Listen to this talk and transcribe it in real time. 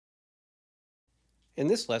In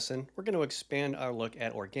this lesson, we're going to expand our look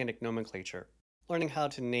at organic nomenclature, learning how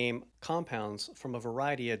to name compounds from a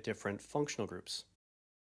variety of different functional groups.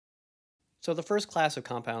 So the first class of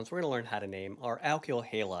compounds we're going to learn how to name are alkyl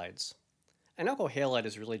halides. An alkyl halide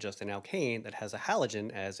is really just an alkane that has a halogen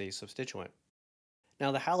as a substituent.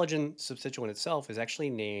 Now the halogen substituent itself is actually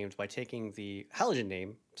named by taking the halogen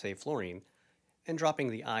name, say fluorine, and dropping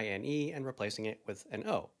the INE and replacing it with an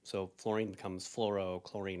O. So fluorine becomes fluoro,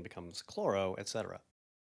 chlorine becomes chloro, etc.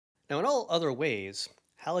 Now, in all other ways,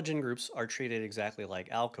 halogen groups are treated exactly like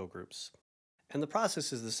alkyl groups, and the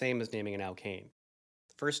process is the same as naming an alkane.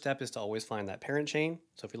 The first step is to always find that parent chain.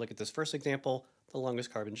 So if we look at this first example, the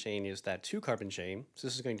longest carbon chain is that 2-carbon chain, so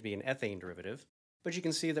this is going to be an ethane derivative. But you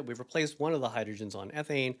can see that we've replaced one of the hydrogens on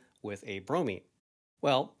ethane with a bromine.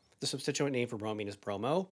 Well, the substituent name for bromine is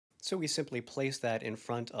bromo, so we simply place that in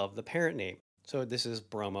front of the parent name. So this is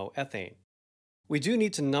bromoethane. We do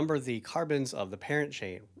need to number the carbons of the parent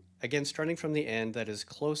chain, again starting from the end that is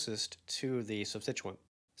closest to the substituent.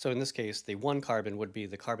 So in this case, the 1 carbon would be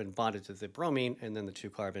the carbon bonded to the bromine and then the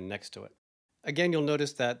 2 carbon next to it. Again, you'll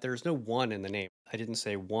notice that there's no 1 in the name. I didn't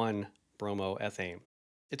say 1 bromoethane.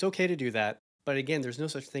 It's okay to do that, but again, there's no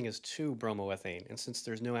such thing as 2 bromoethane, and since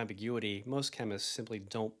there's no ambiguity, most chemists simply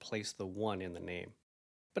don't place the 1 in the name.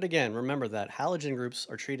 But again, remember that halogen groups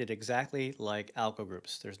are treated exactly like alkyl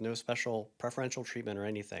groups. There's no special preferential treatment or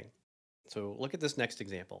anything. So look at this next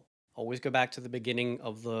example. Always go back to the beginning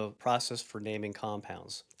of the process for naming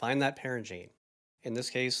compounds. Find that parent chain. In this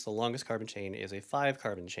case, the longest carbon chain is a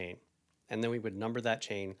 5-carbon chain. And then we would number that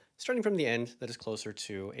chain starting from the end that is closer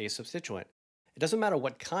to a substituent. It doesn't matter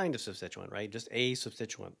what kind of substituent, right? Just a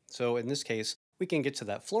substituent. So in this case, we can get to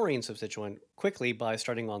that fluorine substituent quickly by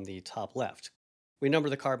starting on the top left. We number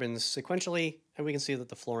the carbons sequentially, and we can see that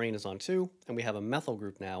the fluorine is on 2, and we have a methyl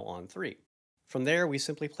group now on 3. From there, we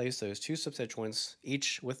simply place those 2 substituents,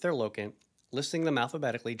 each with their locant, listing them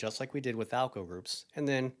alphabetically just like we did with alkyl groups, and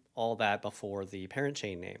then all that before the parent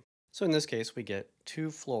chain name. So in this case, we get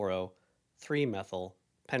 2-fluoro, 3-methyl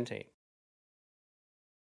pentane.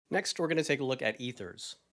 Next, we're going to take a look at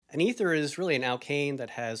ethers. An ether is really an alkane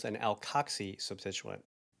that has an alkoxy substituent.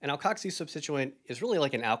 An alkoxy substituent is really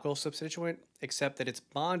like an alkyl substituent, except that it's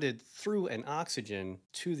bonded through an oxygen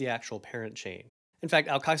to the actual parent chain. In fact,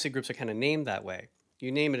 alkoxy groups are kind of named that way.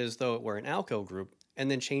 You name it as though it were an alkyl group, and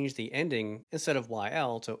then change the ending instead of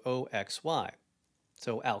YL to OXY.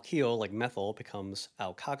 So alkyl, like methyl, becomes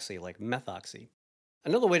alkoxy, like methoxy.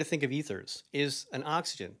 Another way to think of ethers is an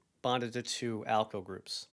oxygen bonded to 2 alkyl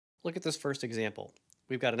groups. Look at this first example.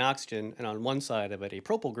 We've got an oxygen, and on one side of it a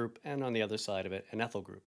propyl group, and on the other side of it an ethyl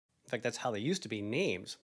group. In fact, that's how they used to be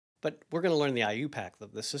named. But we're going to learn the IUPAC,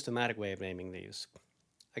 the systematic way of naming these.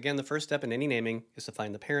 Again, the first step in any naming is to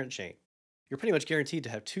find the parent chain. You're pretty much guaranteed to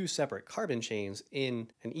have 2 separate carbon chains in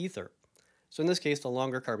an ether. So in this case, the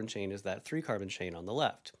longer carbon chain is that 3-carbon chain on the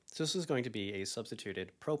left. So this is going to be a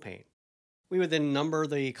substituted propane. We would then number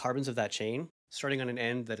the carbons of that chain, starting on an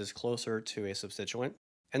end that is closer to a substituent.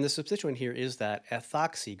 And the substituent here is that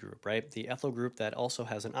ethoxy group, right? The ethyl group that also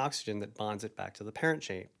has an oxygen that bonds it back to the parent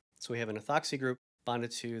chain. So we have an ethoxy group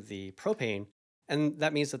bonded to the propane, and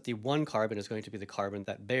that means that the 1 carbon is going to be the carbon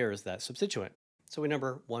that bears that substituent. So we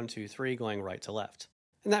number 1, 2, 3 going right to left.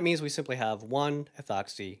 And that means we simply have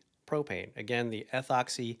 1-ethoxy propane. Again, the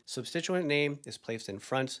ethoxy substituent name is placed in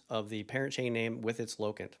front of the parent chain name with its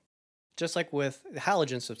locant. Just like with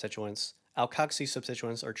halogen substituents, alkoxy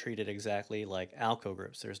substituents are treated exactly like alkyl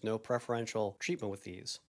groups. There's no preferential treatment with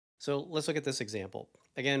these. So let's look at this example.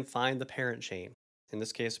 Again, find the parent chain. In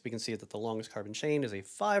this case, we can see that the longest carbon chain is a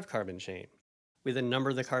 5-carbon chain. We then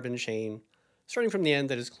number the carbon chain starting from the end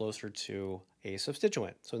that is closer to a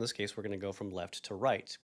substituent. So in this case, we're going to go from left to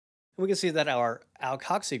right. And we can see that our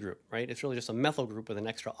alkoxy group, right, it's really just a methyl group with an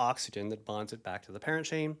extra oxygen that bonds it back to the parent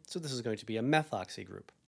chain. So this is going to be a methoxy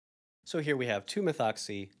group. So here we have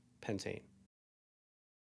 2-methoxy pentane.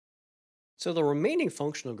 So the remaining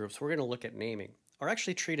functional groups we're going to look at naming are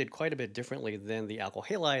actually treated quite a bit differently than the alkyl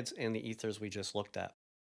halides and the ethers we just looked at.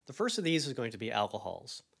 The first of these is going to be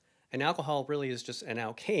alcohols. An alcohol really is just an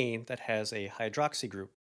alkane that has a hydroxy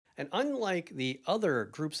group. And unlike the other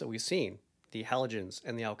groups that we've seen, the halogens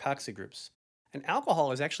and the alkoxy groups, an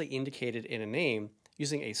alcohol is actually indicated in a name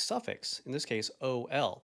using a suffix, in this case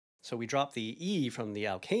OL. So we drop the E from the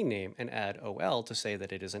alkane name and add OL to say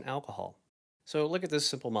that it is an alcohol. So look at this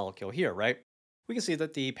simple molecule here, right? We can see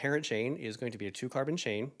that the parent chain is going to be a 2-carbon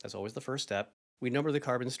chain. That's always the first step. We number the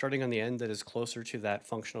carbons starting on the end that is closer to that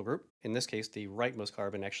functional group. In this case, the rightmost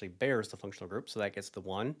carbon actually bears the functional group, so that gets the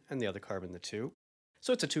 1, and the other carbon the 2.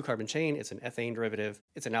 So it's a 2-carbon chain, it's an ethane derivative,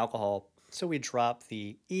 it's an alcohol. So we drop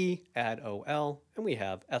the E, add OL, and we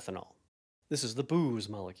have ethanol. This is the booze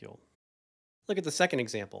molecule. Look at the second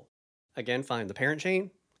example. Again, find the parent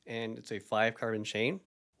chain, and it's a 5-carbon chain.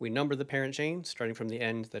 We number the parent chain, starting from the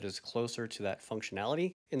end that is closer to that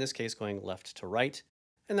functionality, in this case going left to right,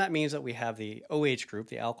 and that means that we have the OH group,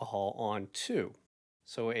 the alcohol, on 2.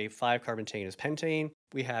 So a 5-carbon chain is pentane,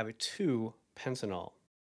 we have 2-pentanol.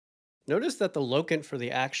 Notice that the locant for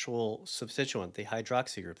the actual substituent, the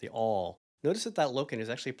hydroxy group, the ol, notice that that locant is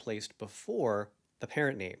actually placed before the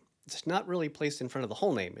parent name. It's not really placed in front of the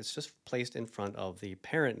whole name, it's just placed in front of the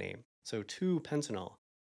parent name. So 2-pentanol.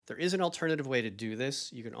 There is an alternative way to do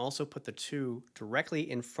this. You can also put the 2 directly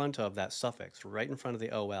in front of that suffix, right in front of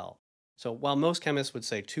the OL. So while most chemists would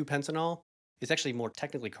say 2-pentanol, it's actually more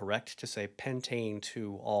technically correct to say pentane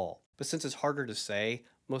 2-ol. But since it's harder to say,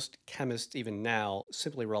 most chemists even now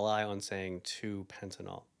simply rely on saying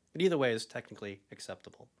 2-pentanol. But either way is technically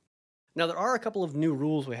acceptable. Now there are a couple of new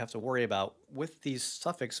rules we have to worry about with these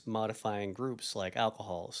suffix modifying groups like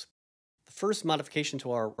alcohols. The first modification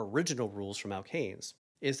to our original rules from alkanes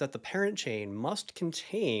is that the parent chain must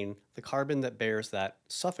contain the carbon that bears that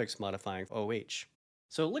suffix modifying OH.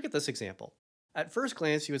 So look at this example. At first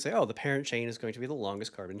glance, you would say, oh, the parent chain is going to be the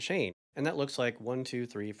longest carbon chain. And that looks like 1, 2,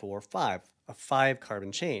 3, 4, 5, a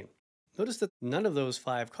 5-carbon chain. Notice that none of those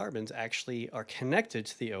 5 carbons actually are connected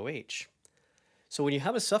to the OH. So when you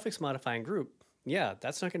have a suffix modifying group, yeah,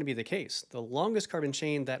 that's not going to be the case. The longest carbon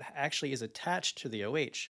chain that actually is attached to the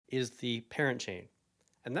OH is the parent chain.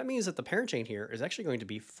 And that means that the parent chain here is actually going to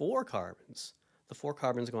be 4 carbons, the 4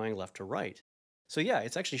 carbons going left to right. So yeah,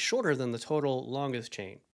 it's actually shorter than the total longest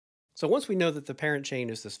chain. So once we know that the parent chain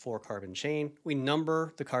is this 4-carbon chain, we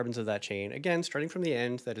number the carbons of that chain, again, starting from the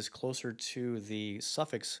end that is closer to the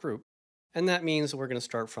suffix group. And that means we're going to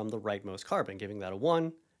start from the rightmost carbon, giving that a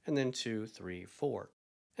 1, and then 2, 3, 4.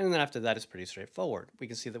 And then after that is pretty straightforward. We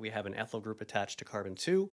can see that we have an ethyl group attached to carbon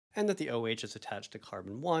 2, and that the OH is attached to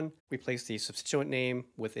carbon 1. We place the substituent name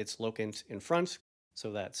with its locant in front,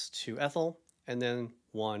 so that's 2-ethyl, and then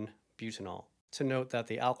 1-butanol, to note that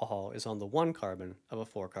the alcohol is on the 1 carbon of a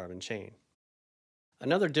 4-carbon chain.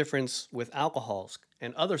 Another difference with alcohols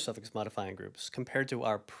and other suffix modifying groups compared to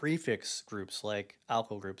our prefix groups like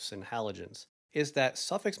alkyl groups and halogens is that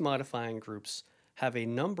suffix modifying groups have a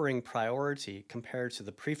numbering priority compared to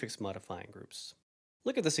the prefix modifying groups.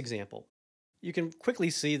 Look at this example. You can quickly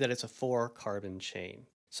see that it's a 4-carbon chain.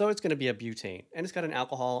 So it's going to be a butane, and it's got an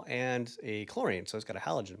alcohol and a chlorine, so it's got a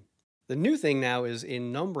halogen. The new thing now is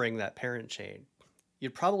in numbering that parent chain.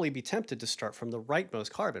 You'd probably be tempted to start from the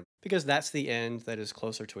rightmost carbon, because that's the end that is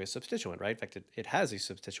closer to a substituent, right? In fact, it has a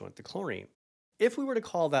substituent, the chlorine. If we were to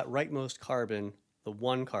call that rightmost carbon the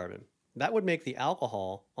 1 carbon, that would make the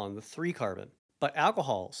alcohol on the 3 carbon. But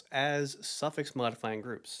alcohols, as suffix modifying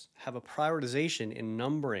groups, have a prioritization in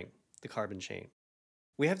numbering the carbon chain.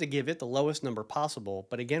 We have to give it the lowest number possible,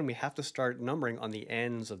 but again, we have to start numbering on the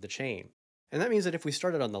ends of the chain. And that means that if we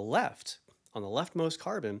started on the leftmost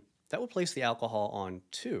carbon, that will place the alcohol on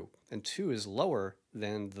 2, and 2 is lower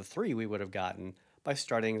than the 3 we would have gotten by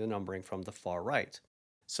starting the numbering from the far right.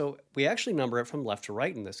 So we actually number it from left to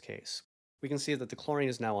right in this case. We can see that the chlorine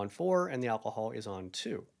is now on 4 and the alcohol is on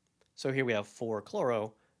 2. So here we have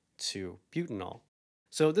 4-chloro, 2-butanol.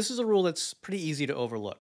 So this is a rule that's pretty easy to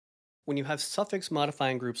overlook. When you have suffix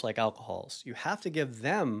modifying groups like alcohols, you have to give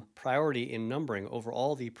them priority in numbering over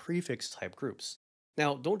all the prefix type groups.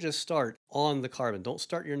 Now, don't just start on the carbon. Don't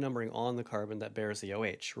start your numbering on the carbon that bears the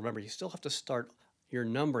OH. Remember, you still have to start your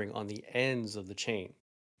numbering on the ends of the chain.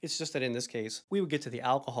 It's just that in this case, we would get to the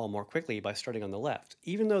alcohol more quickly by starting on the left.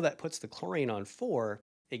 Even though that puts the chlorine on 4,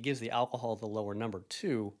 it gives the alcohol the lower number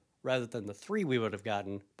 2, rather than the 3 we would have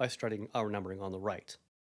gotten by starting our numbering on the right.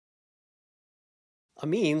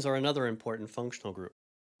 Amines are another important functional group.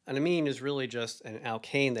 An amine is really just an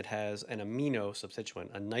alkane that has an amino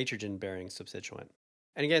substituent, a nitrogen-bearing substituent.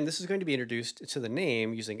 And again, this is going to be introduced to the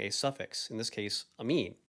name using a suffix, in this case,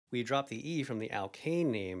 amine. We drop the E from the alkane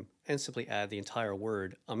name and simply add the entire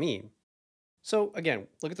word amine. So again,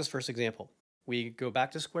 look at this first example. We go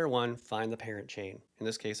back to square one, find the parent chain. In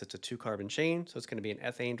this case, it's a 2-carbon chain, so it's going to be an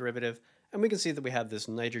ethane derivative, and we can see that we have this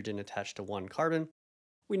nitrogen attached to 1 carbon.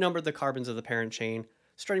 We numbered the carbons of the parent chain,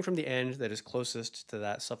 starting from the end that is closest to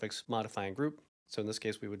that suffix modifying group. So in this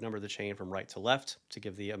case, we would number the chain from right to left to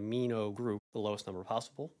give the amino group the lowest number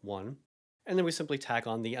possible, 1. And then we simply tack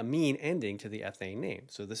on the amine ending to the ethane name.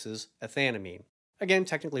 So this is ethanamine. Again,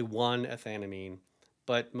 technically 1-ethanamine,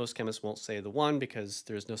 but most chemists won't say the 1 because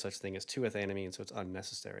there's no such thing as 2-ethanamine, so it's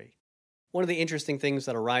unnecessary. One of the interesting things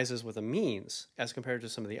that arises with amines, as compared to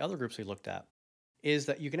some of the other groups we looked at, is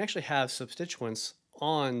that you can actually have substituents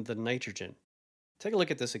on the nitrogen. Take a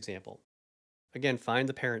look at this example. Again, find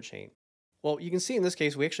the parent chain. Well, you can see in this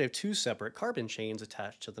case, we actually have two separate carbon chains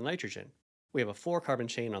attached to the nitrogen. We have a 4-carbon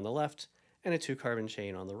chain on the left and a 2-carbon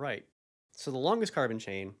chain on the right. So the longest carbon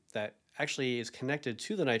chain that actually is connected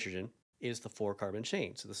to the nitrogen is the 4-carbon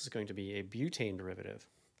chain. So this is going to be a butane derivative.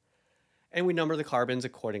 And we number the carbons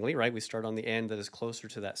accordingly, right? We start on the end that is closer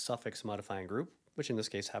to that suffix modifying group, which in this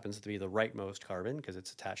case happens to be the rightmost carbon because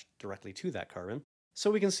it's attached directly to that carbon. So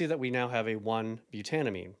we can see that we now have a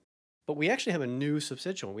 1-butanamine. But we actually have a new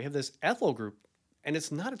substituent. We have this ethyl group, and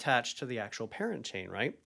it's not attached to the actual parent chain,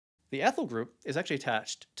 right? The ethyl group is actually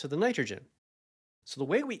attached to the nitrogen. So the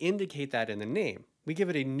way we indicate that in the name, we give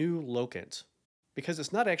it a new locant. Because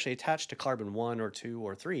it's not actually attached to carbon 1 or 2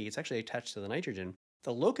 or 3, it's actually attached to the nitrogen.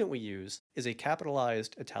 The locant we use is a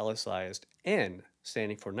capitalized, italicized N,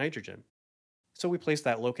 standing for nitrogen. So we place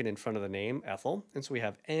that locant in front of the name, ethyl, and so we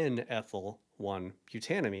have N-ethyl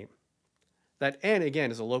 1-butanamine. That N,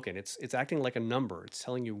 again, is a locant. It's acting like a number. It's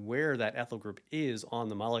telling you where that ethyl group is on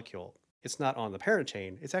the molecule. It's not on the parent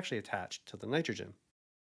chain. It's actually attached to the nitrogen.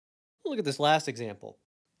 Look at this last example.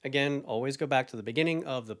 Again, always go back to the beginning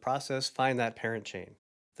of the process, find that parent chain.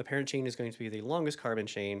 The parent chain is going to be the longest carbon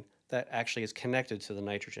chain that actually is connected to the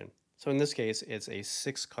nitrogen. So in this case, it's a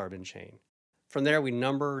 6-carbon chain. From there, we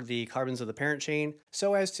number the carbons of the parent chain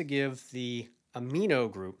so as to give the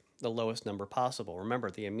amino group the lowest number possible. Remember,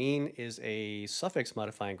 the amine is a suffix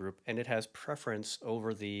modifying group and it has preference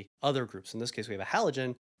over the other groups. In this case, we have a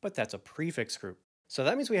halogen, but that's a prefix group. So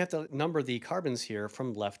that means we have to number the carbons here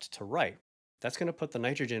from left to right. That's going to put the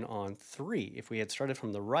nitrogen on 3. If we had started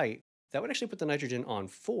from the right, that would actually put the nitrogen on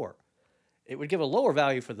 4. It would give a lower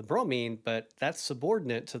value for the bromine, but that's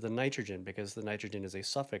subordinate to the nitrogen because the nitrogen is a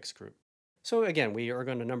suffix group. So again, we are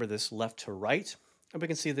going to number this left to right, and we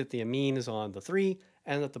can see that the amine is on the 3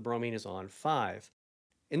 and that the bromine is on 5.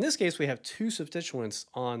 In this case, we have two substituents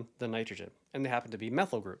on the nitrogen, and they happen to be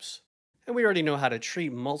methyl groups. And we already know how to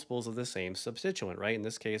treat multiples of the same substituent, right? In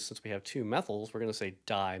this case, since we have two methyls, we're going to say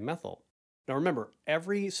dimethyl. Now remember,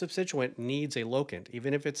 every substituent needs a locant,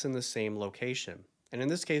 even if it's in the same location. And in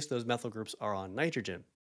this case, those methyl groups are on nitrogen.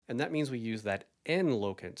 And that means we use that N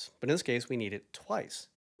locant, but in this case, we need it twice.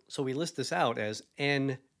 So we list this out as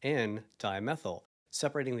N-N-dimethyl,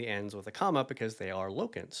 separating the N's with a comma because they are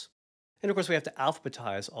locants. And of course, we have to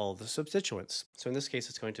alphabetize all of the substituents. So in this case,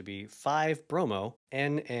 it's going to be 5-bromo,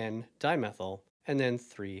 N-N-dimethyl, and then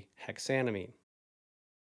 3-hexanamine.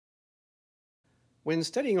 When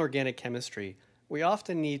studying organic chemistry, we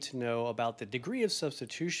often need to know about the degree of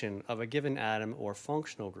substitution of a given atom or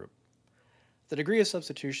functional group. The degree of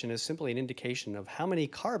substitution is simply an indication of how many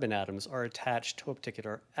carbon atoms are attached to a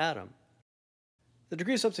particular atom. The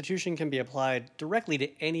degree of substitution can be applied directly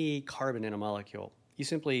to any carbon in a molecule. You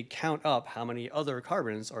simply count up how many other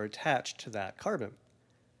carbons are attached to that carbon.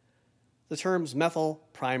 The terms methyl,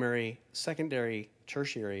 primary, secondary,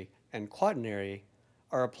 tertiary, and quaternary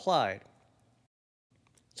are applied.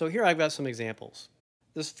 So here I've got some examples.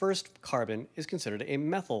 This first carbon is considered a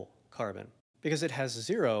methyl carbon because it has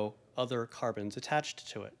 0 other carbons attached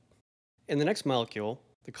to it. In the next molecule,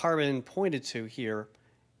 the carbon pointed to here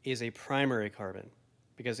is a primary carbon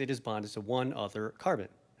because it is bonded to one other carbon.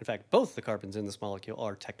 In fact, both the carbons in this molecule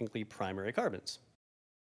are technically primary carbons.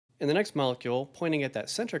 In the next molecule, pointing at that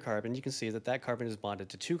center carbon, you can see that that carbon is bonded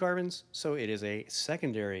to 2 carbons, so it is a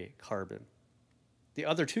secondary carbon. The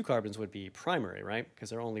other 2 carbons would be primary, right? Because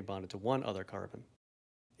they're only bonded to one other carbon.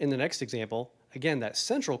 In the next example, again, that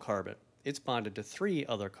central carbon, it's bonded to 3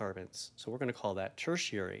 other carbons, so we're going to call that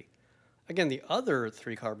tertiary. Again, the other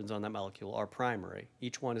 3 carbons on that molecule are primary.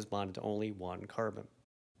 Each one is bonded to only 1 carbon.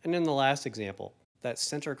 And in the last example, that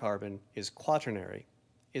center carbon is quaternary.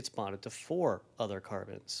 It's bonded to 4 other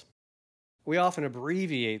carbons. We often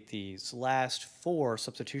abbreviate these last 4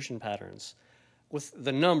 substitution patterns with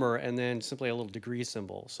the number and then simply a little degree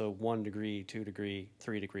symbol. So 1 degree, 2 degree,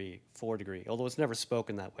 3 degree, 4 degree, although it's never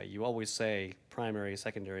spoken that way. You always say primary,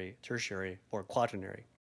 secondary, tertiary, or quaternary.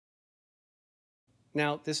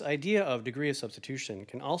 Now, this idea of degree of substitution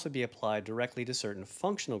can also be applied directly to certain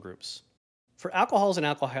functional groups. For alcohols and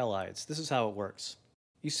alkyl halides, this is how it works.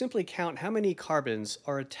 You simply count how many carbons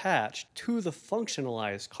are attached to the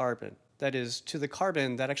functionalized carbon, that is, to the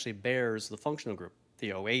carbon that actually bears the functional group,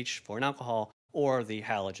 the OH for an alcohol, or the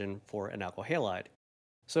halogen for an alkyl halide.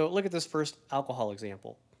 So look at this first alcohol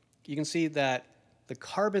example. You can see that the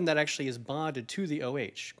carbon that actually is bonded to the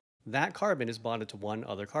OH, that carbon is bonded to one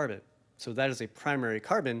other carbon. So that is a primary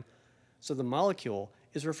carbon, so the molecule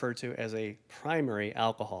is referred to as a primary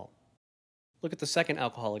alcohol. Look at the second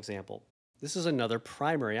alcohol example. This is another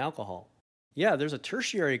primary alcohol. Yeah, there's a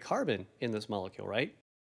tertiary carbon in this molecule, right?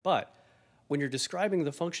 But when you're describing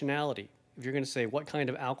the functionality, if you're going to say what kind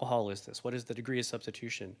of alcohol is this, what is the degree of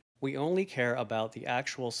substitution, we only care about the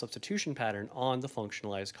actual substitution pattern on the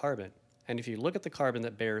functionalized carbon. And if you look at the carbon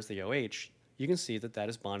that bears the OH, you can see that that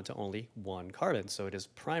is bonded to only one carbon, so it is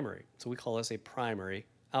primary. So we call this a primary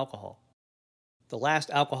alcohol. The last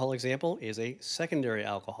alcohol example is a secondary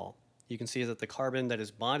alcohol. You can see that the carbon that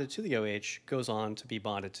is bonded to the OH goes on to be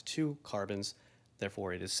bonded to two carbons,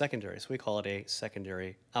 therefore it is secondary, so we call it a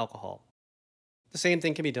secondary alcohol. The same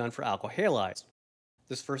thing can be done for alkyl halides.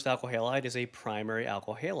 This first alkyl halide is a primary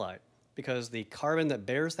alkyl halide because the carbon that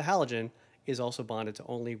bears the halogen is also bonded to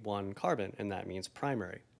only one carbon, and that means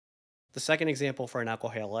primary. The second example for an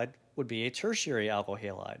alkyl halide would be a tertiary alkyl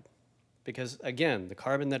halide because, again, the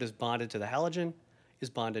carbon that is bonded to the halogen is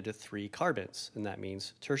bonded to three carbons, and that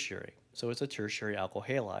means tertiary. So it's a tertiary alkyl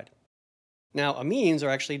halide. Now, amines are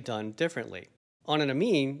actually done differently. On an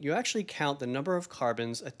amine, you actually count the number of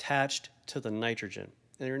carbons attached to the nitrogen.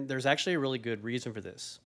 And there's actually a really good reason for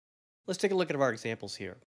this. Let's take a look at our examples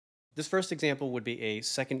here. This first example would be a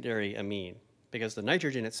secondary amine, because the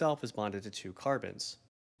nitrogen itself is bonded to two carbons.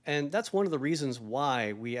 And that's one of the reasons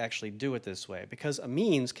why we actually do it this way, because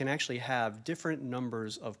amines can actually have different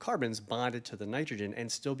numbers of carbons bonded to the nitrogen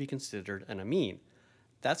and still be considered an amine.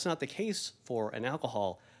 That's not the case for an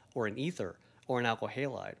alcohol or an ether or an alkyl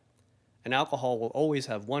halide. An alcohol will always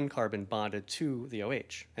have one carbon bonded to the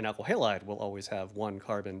OH. An alkyl halide will always have one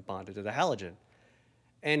carbon bonded to the halogen.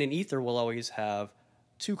 And an ether will always have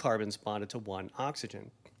two carbons bonded to one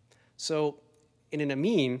oxygen. So in an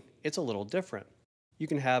amine, it's a little different. You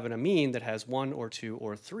can have an amine that has one or two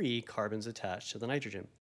or three carbons attached to the nitrogen.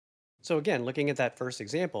 So again, looking at that first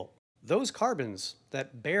example, those carbons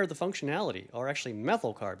that bear the functionality are actually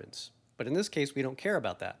methyl carbons. But in this case, we don't care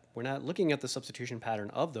about that. We're not looking at the substitution pattern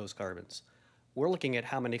of those carbons. We're looking at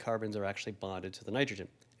how many carbons are actually bonded to the nitrogen.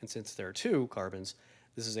 And since there are two carbons,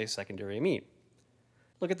 this is a secondary amine.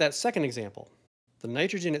 Look at that second example. The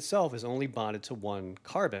nitrogen itself is only bonded to one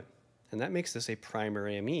carbon, and that makes this a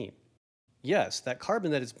primary amine. Yes, that carbon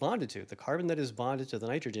that it's bonded to, the carbon that is bonded to the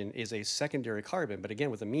nitrogen is a secondary carbon, but again,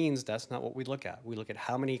 with amines, that's not what we look at. We look at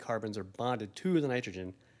how many carbons are bonded to the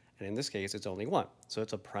nitrogen, and in this case, it's only one, so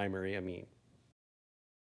it's a primary amine.